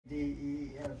D,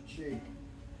 E, F, G.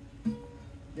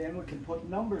 Then we can put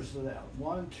numbers to that.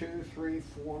 1, 2, 3,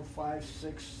 4, 5,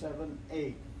 6, 7,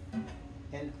 8.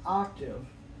 An octave,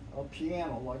 a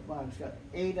piano like mine's got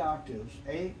 8 octaves.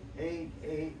 8, 8,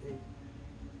 8, 8.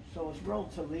 So it's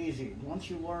relatively easy. Once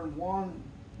you learn one,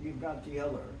 you've got the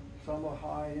other. Some are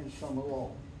high and some are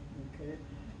low. Okay?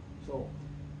 So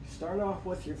start off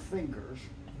with your fingers.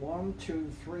 1,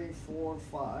 2, 3, 4,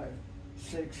 5,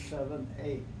 6, 7,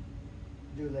 8.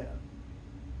 Do that.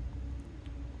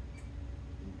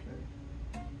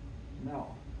 Okay.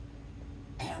 Now,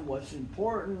 what's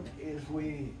important is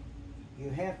you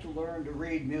have to learn to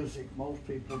read music. Most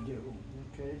people do.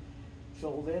 Okay.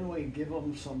 So then we give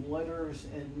them some letters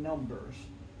and numbers.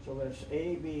 So that's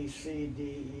A, B, C, D,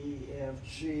 E, F,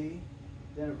 G.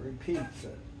 Then it repeats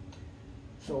it.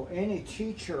 So any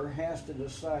teacher has to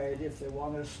decide if they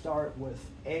want to start with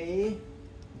A,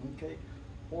 okay,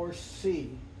 or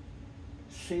C.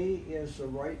 C is the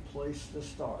right place to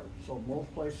start. So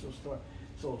most places start.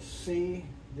 So C,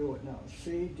 do it now.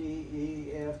 C, D,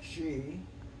 E, F, G,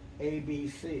 A, B,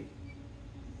 C.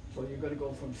 So you're going to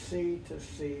go from C to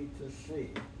C to C.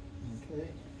 Okay?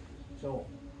 So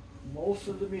most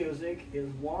of the music is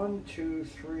 1, 2,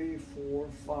 3, 4,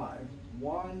 5.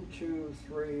 1, 2,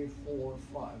 3, 4,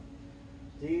 5.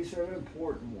 These are the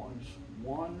important ones.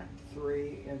 1,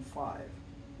 3, and 5.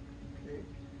 Okay?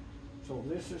 So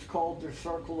this is called the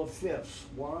circle of fifths.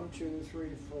 1, 2, 3,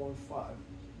 4, 5.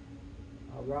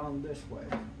 Around this way.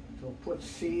 So put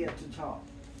C at the top.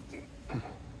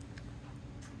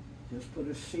 Just put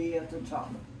a C at the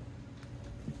top.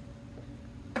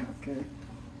 Okay.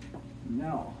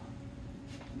 Now,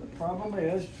 the problem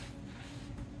is,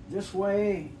 this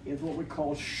way is what we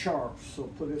call sharp. So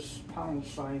put a pound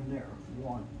sign there.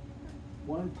 1.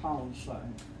 1 pound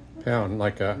sign. Pound,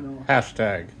 like a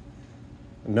hashtag,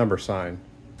 a number sign.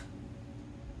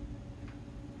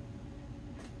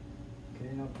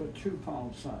 Okay, now put 2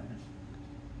 pound signs.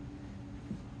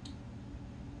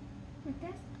 Like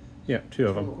this? Yeah, 2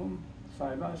 of 2 them.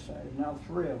 side by side. Now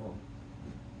 3 of them.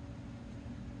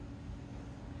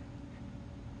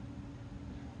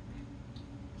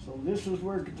 So this is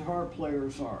where guitar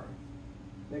players are.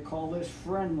 They call this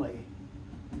friendly.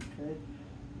 Okay.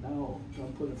 Now I'm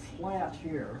going to put a flat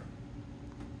here,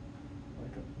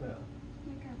 like a bell.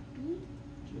 Like a B?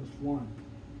 Just 1.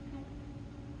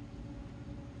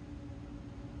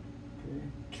 Okay.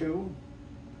 2.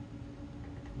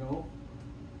 No.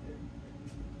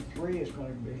 3 is going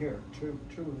to be here. 2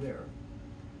 there.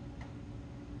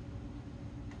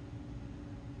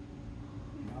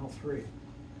 Now 3.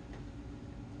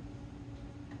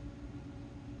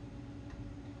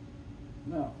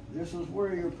 Now, this is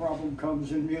where your problem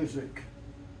comes in music.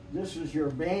 This is your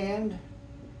band.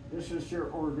 This is your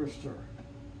orchestra.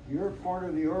 You're part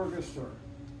of the orchestra.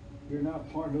 You're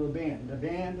not part of the band. The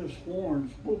band is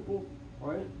horns, boop, boop,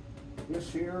 right?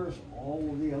 This here is all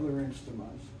of the other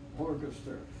instruments,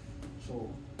 orchestra.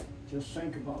 So just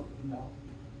think about it now.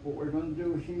 What we're going to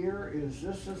do here is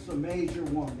this is the major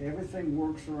one. Everything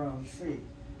works around C.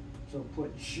 So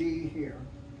put G here.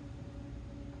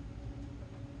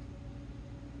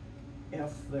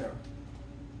 F there.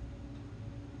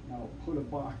 Now put a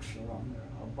box around there,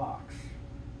 a box.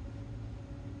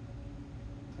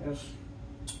 That's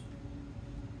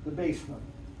the basement.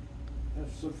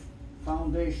 That's the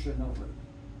foundation of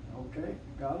it. Okay,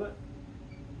 got it?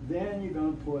 Then you're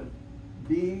going to put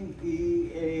B,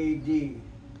 E, A, D.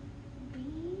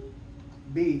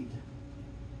 B? Bead.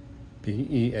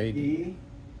 B-E-A-D. E,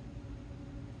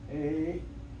 A,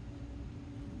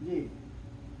 D.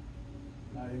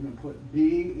 Now you're going to put B,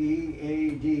 E, A,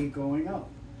 D going up.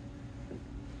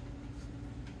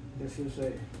 This is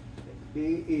a B,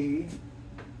 E,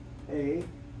 A,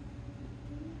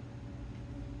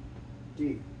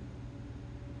 D.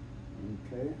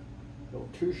 Okay, so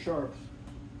 2 sharps.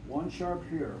 1 sharp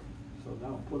here. So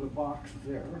now put a box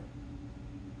there.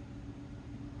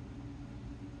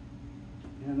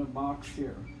 And a box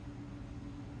here.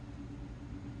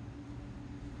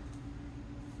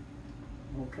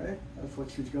 Okay, that's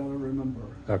what you've got to remember.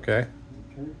 Okay.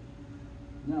 Okay.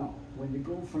 Now, when you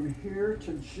go from here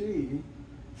to G,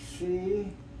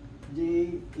 C,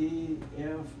 D, E,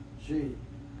 F, G.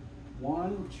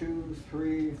 1, 2,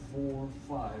 3, 4,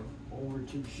 5. Over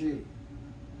to G.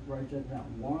 Write that down.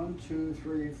 1, 2,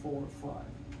 3, 4, 5.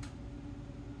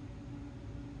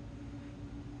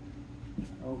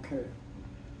 Okay.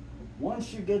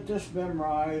 Once you get this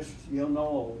memorized, you'll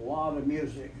know a lot of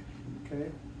music. Okay.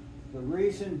 The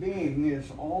reason being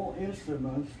is all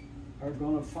instruments are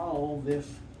going to follow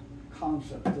this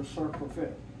concept, the circle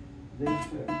fit. These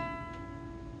two.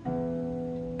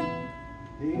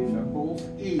 These These are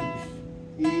both E's.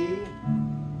 E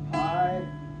high,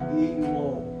 E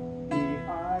low. E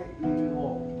high, E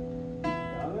low.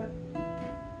 Got it?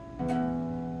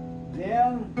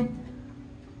 Then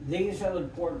these are the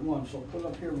important ones. So put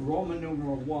up here Roman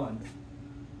numeral 1.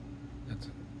 That's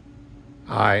an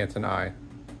I. It's an I.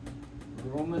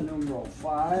 Roman numeral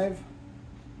 5.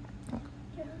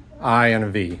 I and a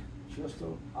V. Just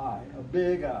a I, a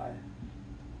big I.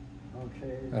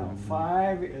 Okay, now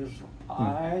 5 is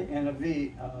I and a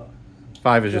V.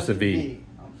 5 is just a V.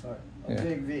 I'm sorry, a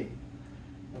big V.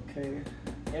 Okay,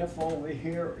 F over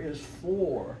here is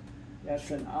 4.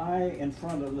 That's an I in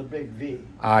front of the big V.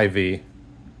 IV.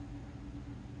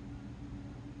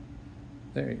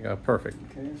 There you go, perfect.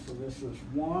 Okay, so this is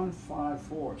 1, 5,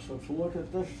 4. So if you look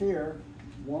at this here,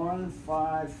 1,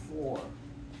 5, 4.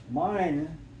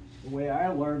 Mine, the way I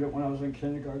learned it when I was in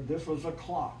kindergarten, this was a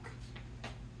clock.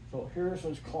 So here's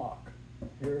his clock.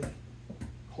 Here's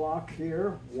clock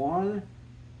here, 1,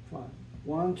 5.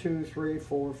 1, 2, 3,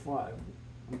 4, 5.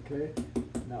 Okay,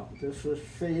 now this is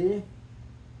C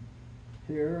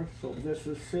here, so this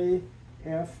is C,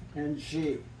 F, and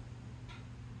G.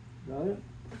 Got it?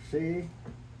 C,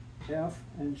 F,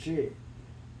 and G.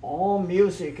 All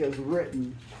music is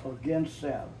written against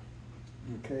that.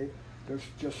 Okay? There's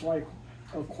just like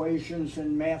equations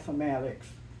in mathematics.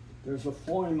 There's a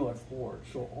formula for it.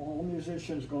 So all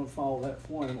musicians are going to follow that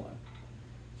formula.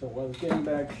 So when I was getting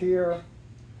back here,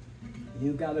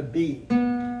 you got a B.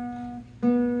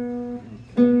 Okay.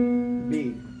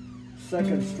 B.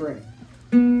 Second string.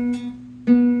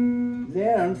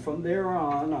 Then from there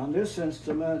on this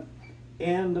instrument,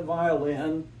 and the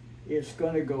violin, it's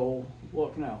going to go,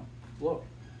 look now, look,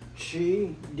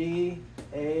 G, D,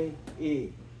 A,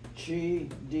 E, G,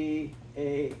 D,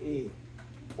 A, E,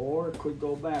 or it could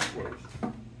go backwards.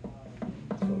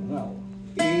 So now,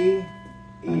 E,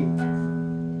 E,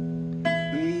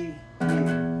 E, E,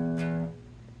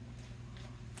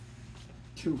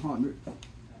 200.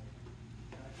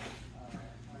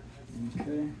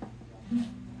 Okay,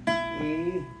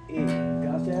 E, E,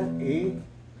 got that? E,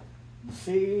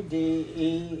 C, D,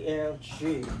 E, F,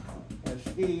 G. That's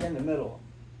E in the middle.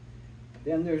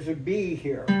 Then there's a B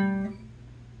here.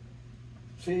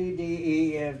 C, D,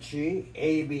 E, F, G,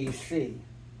 A, B, C.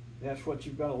 That's what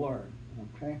you've got to learn,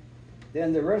 okay?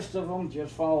 Then the rest of them,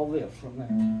 just follow this from there.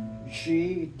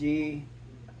 G, D,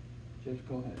 just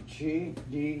go ahead. G,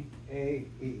 D, A,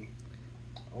 E.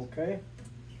 Okay?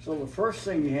 So the first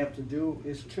thing you have to do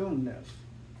is tune this.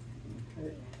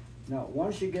 Okay? Now,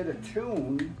 once you get it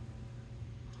tuned,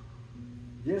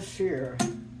 this here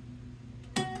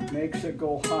makes it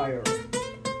go higher.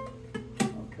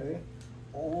 Okay?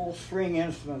 All string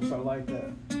instruments are like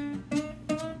that.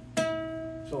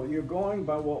 So you're going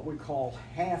by what we call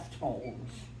half tones.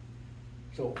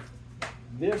 So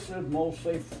this is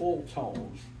mostly full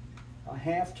tones. A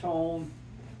half tone,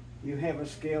 you have a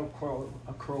scale called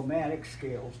a chromatic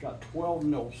scale. It's got 12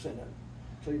 notes in it.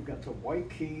 So you've got the white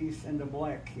keys and the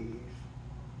black keys.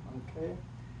 Okay?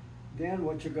 Then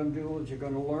what you're going to do is you're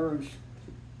going to learn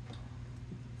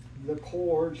the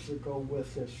chords that go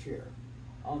with this here.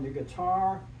 On the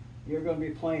guitar, you're going to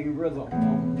be playing rhythm.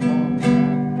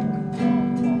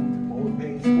 Chord,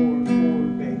 bass, chord,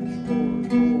 bass,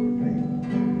 chord, bass.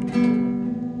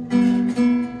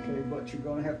 Okay, but you're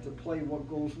going to have to play what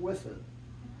goes with it.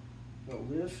 So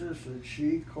this is the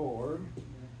G chord.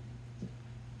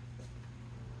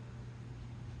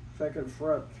 Second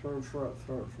fret, third fret,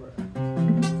 third fret.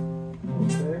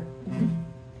 Okay,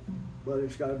 but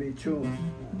it's got to be tuned.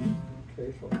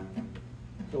 Okay,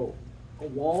 so a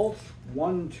waltz,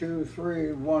 1, 2,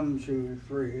 3, 1, 2,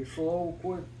 3. Slow,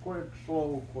 quick, quick,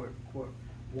 slow, quick, quick.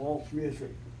 Waltz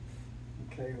music.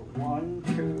 Okay, 1,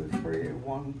 2, 3,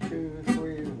 1, 2,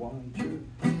 3, 1, 2,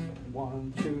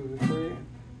 1, 2, 3.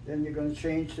 Then you're going to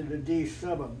change to the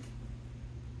D7.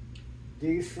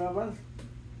 D7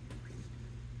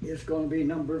 is going to be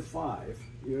number 5.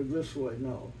 You're this way,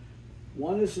 no.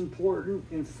 1 is important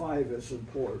and 5 is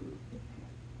important.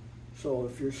 So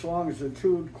if your song is a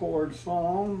 2-chord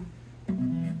song,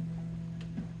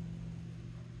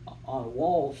 on a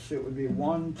waltz it would be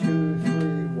 1, 2,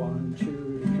 3, 1,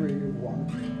 2, 3,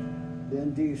 1.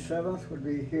 Then D7th would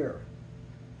be here.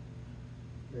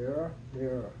 There,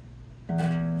 there.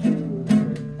 2, 3.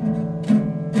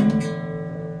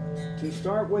 To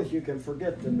start with, you can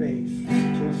forget the bass.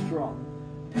 Just strum.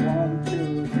 1,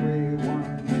 2, 3,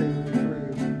 1, 2,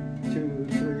 3, 2,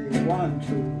 3, 1, 2,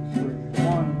 3,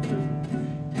 1, 2,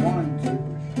 1,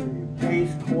 2, 3.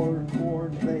 Bass chord,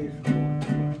 chord, bass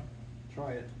chord.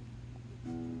 Try it.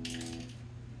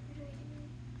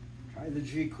 Try the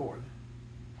G chord.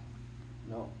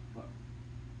 No.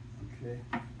 Okay.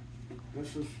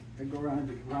 This is, they go around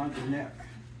your neck.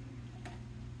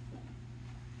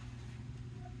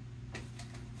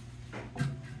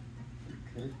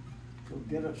 Okay. So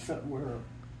get it set where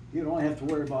you don't have to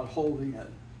worry about holding it.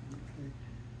 Okay.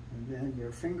 And then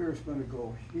your finger is going to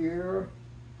go here,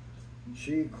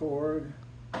 G chord,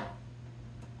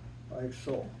 like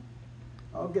so.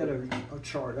 I'll get a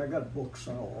chart. I got books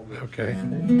on all this. Okay.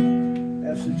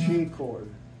 That's the G chord.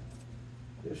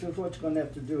 This is what's going to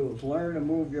have to do is learn to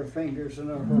move your fingers in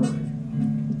a hurry.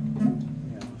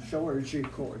 Yeah, show her a G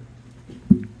chord.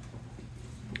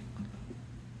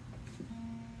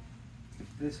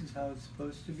 This is how it's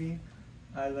supposed to be.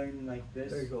 I learned like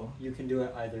this. There you go. You can do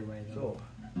it either way though.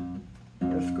 So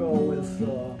let's go with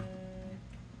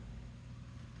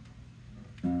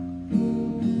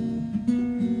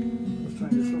let's try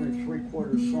this only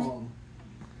 3/4 song.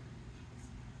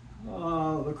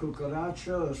 The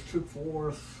cucaracha is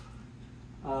 2/4.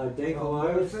 De From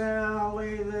Colores. the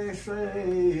valley they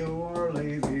say you are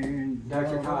leaving.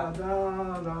 Dr. Da, Cotton.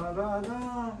 da, da, da,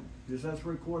 da. Is that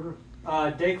 3/4?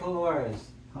 De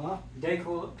Colores. Huh? De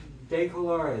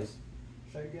Colores.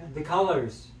 Say again? The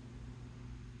colors.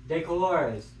 De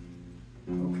Colores.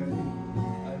 Okay.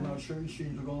 I'm not sure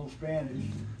she's a little Spanish.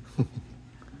 What'd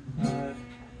you say?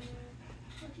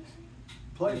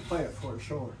 Play it for her,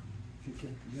 show her. She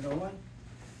can, you know what?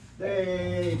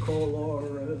 De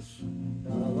colores,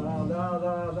 da da da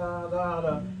da da da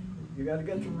da. You got to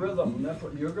get the rhythm. That's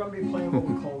what you're going to be playing. What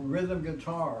we call rhythm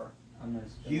guitar. I'm not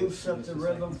You set the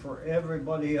rhythm for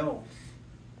everybody else.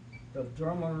 The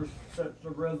drummers set the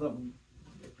rhythm.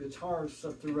 The guitars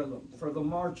set the rhythm. For the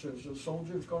marches, the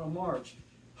soldier's going to march.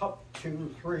 Up,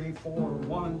 2, 3, 4,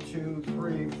 1, 2,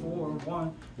 3, 4,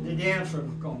 1. The dancer's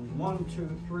going 1, 2,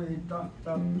 3, da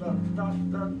da da da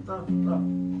da da da.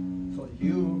 So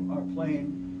you are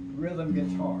playing rhythm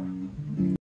guitar.